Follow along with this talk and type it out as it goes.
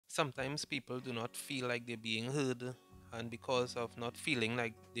Sometimes people do not feel like they're being heard, and because of not feeling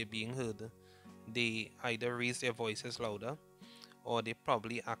like they're being heard, they either raise their voices louder or they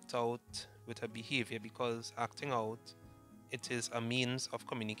probably act out with a behavior, because acting out, it is a means of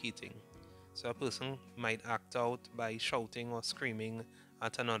communicating. So a person might act out by shouting or screaming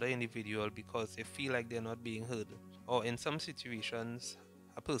at another individual because they feel like they're not being heard. Or in some situations,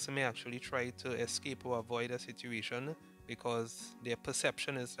 a person may actually try to escape or avoid a situation because their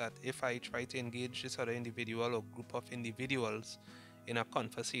perception is that if I try to engage this other individual or group of individuals in a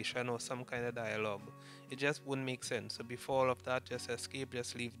conversation or some kind of dialogue, it just wouldn't make sense. So before all of that, just escape,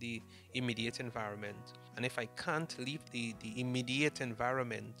 just leave the immediate environment. And if I can't leave the immediate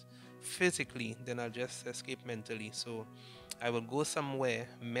environment physically, then I'll just escape mentally. So I will go somewhere,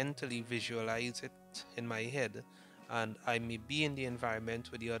 mentally visualize it in my head, and I may be in the environment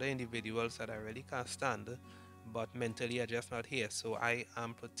with the other individuals that I really can't stand, but mentally I just not here. So I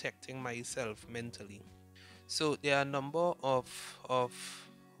am protecting myself mentally. So there are a number of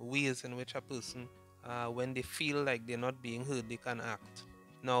ways in which a person, when they feel like they're not being heard, they can act.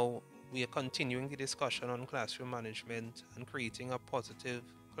 Now we are continuing the discussion on classroom management and creating a positive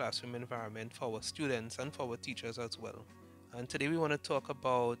classroom environment for our students and for our teachers as well. And today we want to talk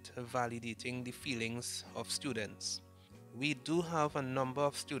about validating the feelings of students. We do have a number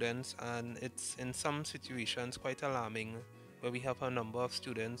of students, and it's in some situations quite alarming, where we have a number of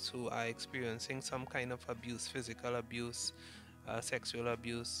students who are experiencing some kind of abuse, physical abuse, sexual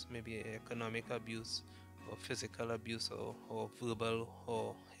abuse, maybe economic abuse, or physical abuse, or verbal,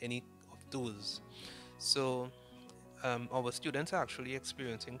 or any of those. So our students are actually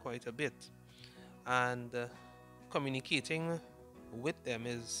experiencing quite a bit, and communicating with them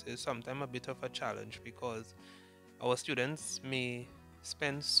is sometimes a bit of a challenge, because our students may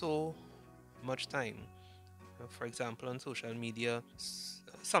spend so much time, for example, on social media,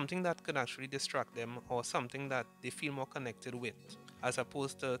 something that could actually distract them or something that they feel more connected with, as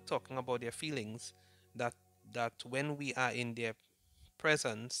opposed to talking about their feelings, that when we are in their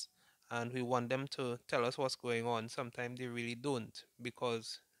presence and we want them to tell us what's going on, sometimes they really don't,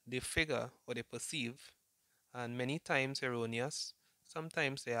 because they figure or they perceive, and many times erroneous,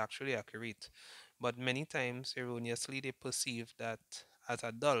 sometimes they're actually accurate, but many times erroneously they perceive that as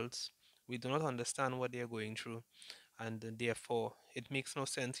adults we do not understand what they're going through, and therefore it makes no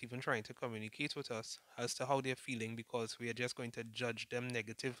sense even trying to communicate with us as to how they're feeling, because we are just going to judge them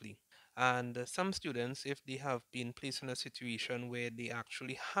negatively. And some students, if they have been placed in a situation where they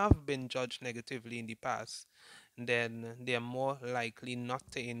actually have been judged negatively in the past, then they are more likely not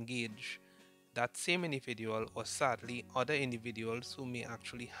to engage that same individual, or sadly other individuals who may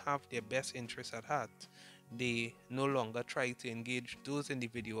actually have their best interests at heart. They no longer try to engage those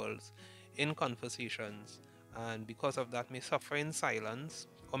individuals in conversations, and because of that may suffer in silence,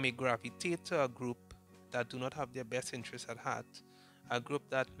 or may gravitate to a group that do not have their best interests at heart, a group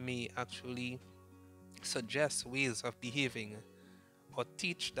that may actually suggest ways of behaving or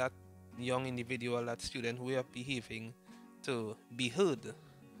teach that young individual, that student, way of behaving to be heard.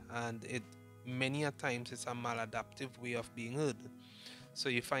 And it many a times it's a maladaptive way of being heard. So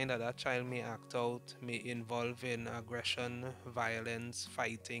you find that that child may act out, may involve in aggression, violence,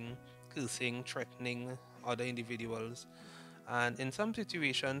 fighting, cursing, threatening other individuals. And in some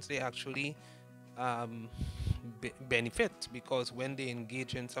situations, they actually um, benefit, because when they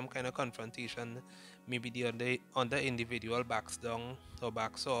engage in some kind of confrontation, maybe the other individual backs down or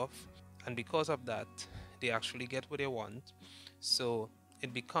backs off, and because of that, they actually get what they want. So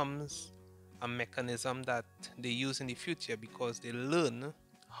it becomes a mechanism that they use in the future, because they learn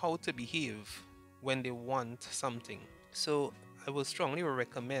how to behave when they want something. So I would strongly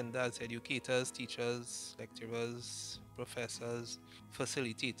recommend, as educators, teachers, lecturers, professors,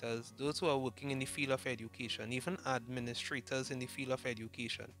 facilitators, those who are working in the field of education, even administrators in the field of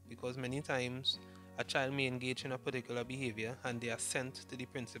education, because many times a child may engage in a particular behavior and they are sent to the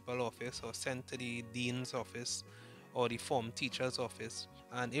principal office or sent to the dean's office or the form teacher's office.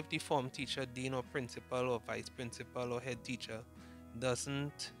 And if the form teacher, dean, or principal, or vice principal, or head teacher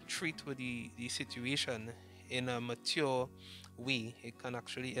doesn't treat with the situation in a mature way, it can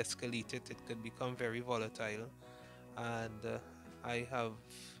actually escalate it. It could become very volatile. And I have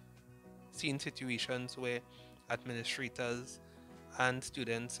seen situations where administrators and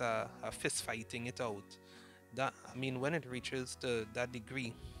students are fist fighting it out. That, I mean, when it reaches to that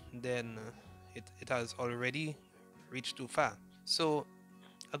degree, then it has already reached too far. So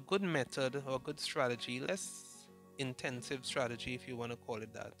a good method or good strategy, less intensive strategy if you want to call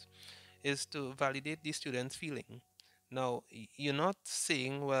it that, is to validate the student's feeling. Now, you're not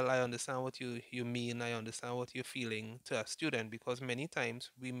saying, well, I understand what you mean, I understand what you're feeling to a student, because many times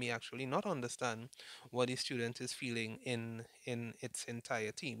we may actually not understand what the student is feeling in its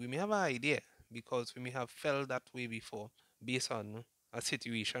entirety. We may have an idea because we may have felt that way before based on a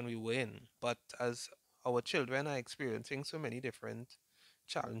situation we were in. But as our children are experiencing so many different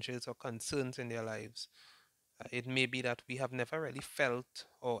challenges or concerns in their lives, it may be that we have never really felt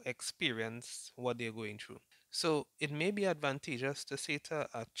or experienced what they're going through. So it may be advantageous to say to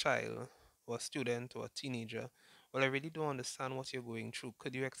a child or a student or a teenager, well, I really don't understand what you're going through.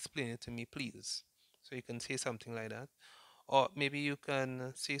 Could you explain it to me, please? So you can say something like that. Or maybe you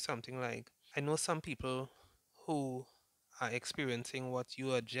can say something like, I know some people who are experiencing what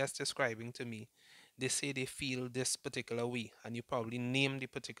you are just describing to me. They say they feel this particular way, and you probably name the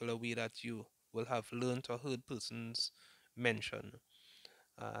particular way that you will have learned or heard persons mention.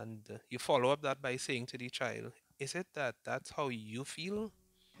 And you follow up that by saying to the child, is it that that's how you feel?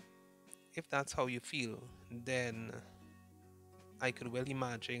 If that's how you feel, then I could well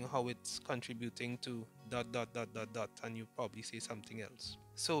imagine how it's contributing to dot dot dot dot dot, and you probably say something else.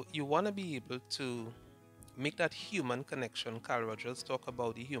 So you want to be able to make that human connection. Carl Rogers talk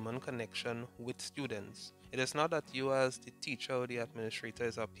about the human connection with students. It is not that you as the teacher or the administrator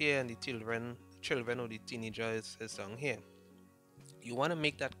is up here and the children or the teenager is down here. You want to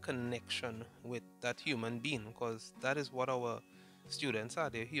make that connection with that human being, because that is what our students are.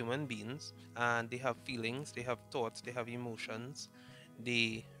 They're human beings and they have feelings, they have thoughts, they have emotions,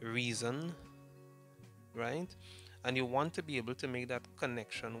 they reason, right? And you want to be able to make that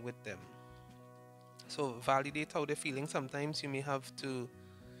connection with them. So validate how they're feeling. Sometimes you may have to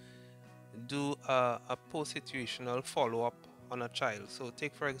do a post-situational follow-up on a child. So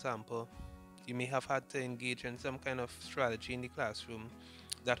take for example, you may have had to engage in some kind of strategy in the classroom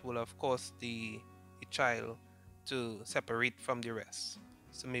that will have caused the child to separate from the rest.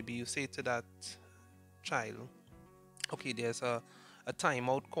 So maybe you say to that child, okay, there's a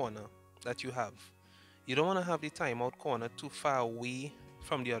timeout corner that you have. You don't want to have the timeout corner too far away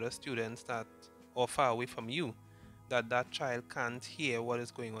from the other students that, or far away from you, that that child can't hear what is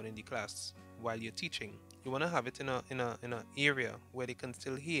going on in the class while you're teaching. You want to have it in a area where they can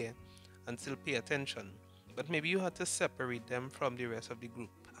still hear and still pay attention. But maybe you had to separate them from the rest of the group.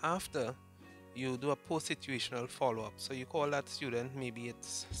 After, you do a post-situational follow-up. So you call that student, maybe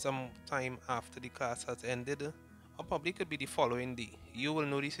it's some time after the class has ended, or probably could be the following day. You will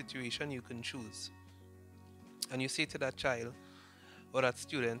know the situation, you can choose. And you say to that child, or that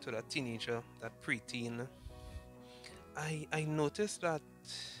student, or that teenager, that preteen, I noticed that,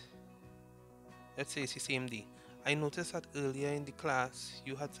 let's say it's the same day, I noticed that earlier in the class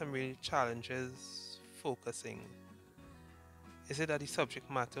you had some real challenges focusing. Is it that the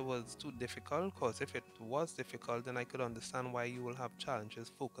subject matter was too difficult? Because if it was difficult, then I could understand why you will have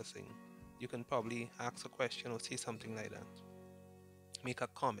challenges focusing. You can probably ask a question or say something like that. Make a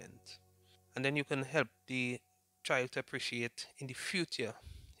comment. And then you can help the child to appreciate in the future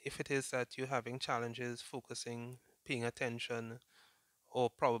if it is that you're having challenges focusing, paying attention, or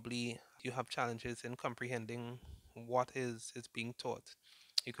probably you have challenges in comprehending what is being taught.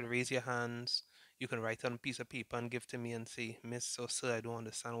 You can raise your hands, you can write on a piece of paper and give to me and say, Miss or Sir, I don't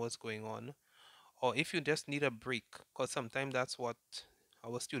understand what's going on. Or if you just need a break, because sometimes that's what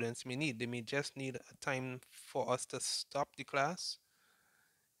our students may need. They may just need a time for us to stop the class,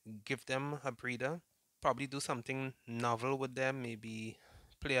 give them a breather, probably do something novel with them, maybe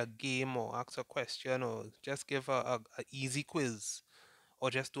play a game or ask a question or just give a easy quiz or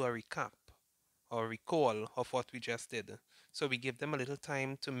just do a recap or recall of what we just did. So we give them a little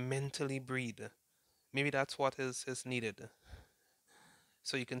time to mentally breathe. Maybe that's what is needed.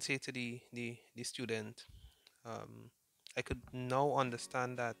 So you can say to the student, I could now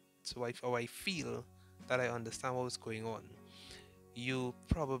understand that, so or I feel that I understand what was going on. You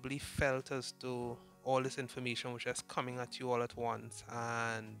probably felt as though all this information was just coming at you all at once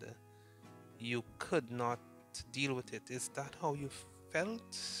and you could not deal with it. Is that how you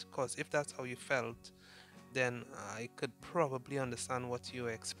felt? Because if that's how you felt, then I could probably understand what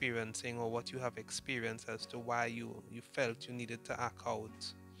you're experiencing or what you have experienced as to why you felt you needed to act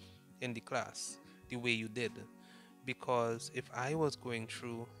out in the class the way you did. Because if I was going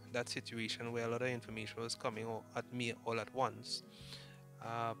through that situation where a lot of information was coming at me all at once,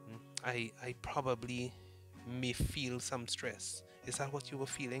 um, I probably may feel some stress. Is that what you were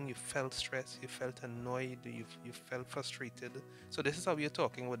feeling? You felt stressed, you felt annoyed, you felt frustrated. So this is how you're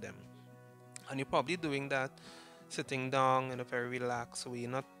talking with them. And you're probably doing that sitting down in a very relaxed way,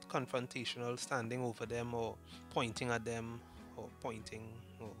 not confrontational, standing over them or pointing at them or pointing,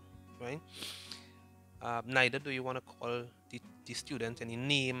 or, right? Neither do you want to call the student any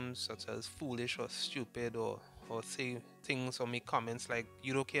names such as foolish or stupid, or say things or make comments like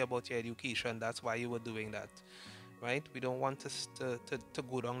you don't care about your education, that's why you were doing that, right? We don't want us to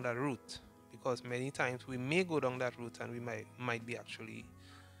go down that route, because many times we may go down that route and we might be actually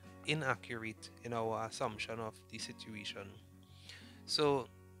inaccurate in our assumption of the situation. So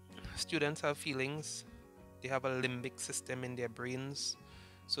students have feelings, they have a limbic system in their brains,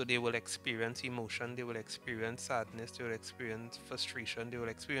 so they will experience emotion, they will experience sadness, they will experience frustration, they will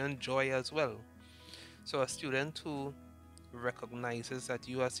experience joy as well. So a student who recognizes that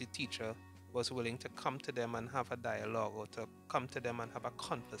you as a teacher was willing to come to them and have a dialogue, or to come to them and have a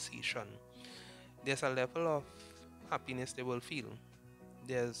conversation, there's a level of happiness they will feel.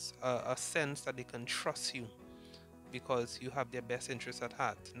 There's a sense that they can trust you because you have their best interests at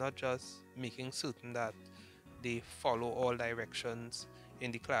heart, not just making certain that they follow all directions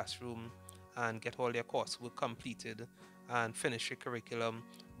in the classroom and get all their coursework completed and finish your curriculum,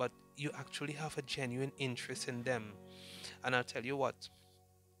 but you actually have a genuine interest in them. And I'll tell you what,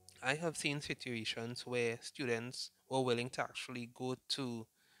 I have seen situations where students were willing to actually go to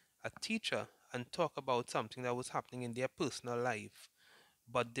a teacher and talk about something that was happening in their personal life,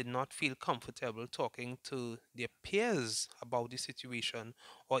 but did not feel comfortable talking to their peers about the situation,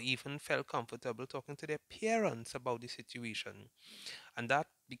 or even felt comfortable talking to their parents about the situation. And that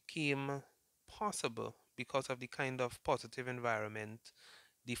became possible because of the kind of positive environment,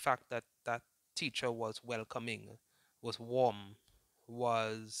 the fact that that teacher was welcoming, was warm,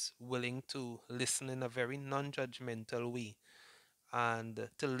 was willing to listen in a very non judgmental way, and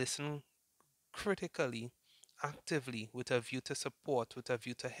to listen critically, actively, with a view to support, with a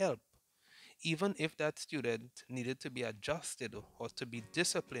view to help. Even if that student needed to be adjusted or to be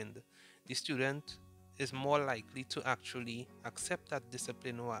disciplined, the student is more likely to actually accept that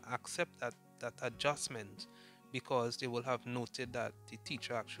discipline or accept that adjustment, because they will have noted that the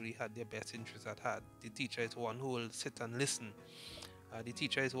teacher actually had their best interests at heart. The teacher is one who will sit and listen. The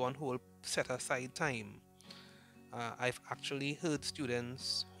teacher is one who will set aside time. I've actually heard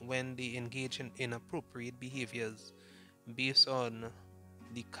students, when they engage in inappropriate behaviors based on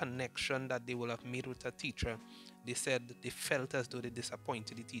the connection that they will have made with a teacher, they said they felt as though they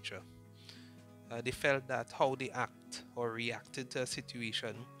disappointed the teacher. They felt that how they act or reacted to a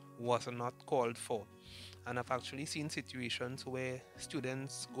situation was not called for. And I've actually seen situations where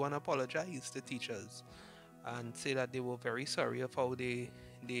students go and apologize to teachers and say that they were very sorry of how they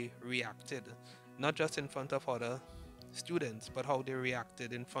reacted, not just in front of other students, but how they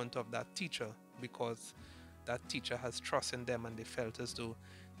reacted in front of that teacher, because that teacher has trust in them and they felt as though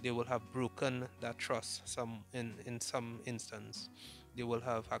they will have broken that trust in some instance. They will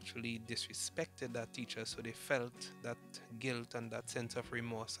have actually disrespected that teacher, so they felt that guilt and that sense of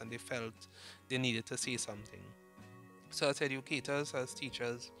remorse, and they felt they needed to say something. So as educators, as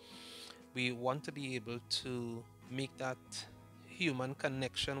teachers, we want to be able to make that human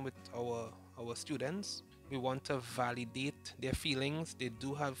connection with our students. We want to validate their feelings. They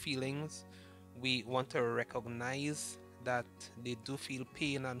do have feelings. We want to recognize that they do feel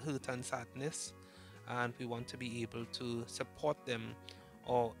pain and hurt and sadness, and we want to be able to support them,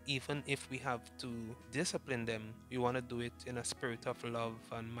 or even if we have to discipline them, we want to do it in a spirit of love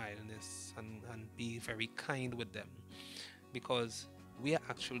and mildness, and be very kind with them, because we are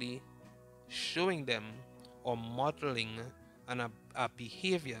actually showing them or modeling a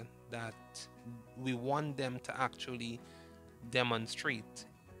behavior that we want them to actually demonstrate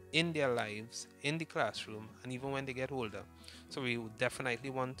in their lives, in the classroom, and even when they get older. So we would definitely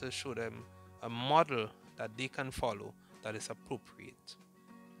want to show them a model that they can follow that is appropriate.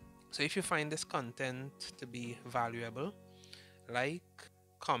 So if you find this content to be valuable, like,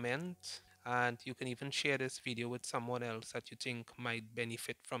 comment, and you can even share this video with someone else that you think might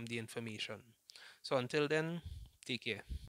benefit from the information. So until then, take care.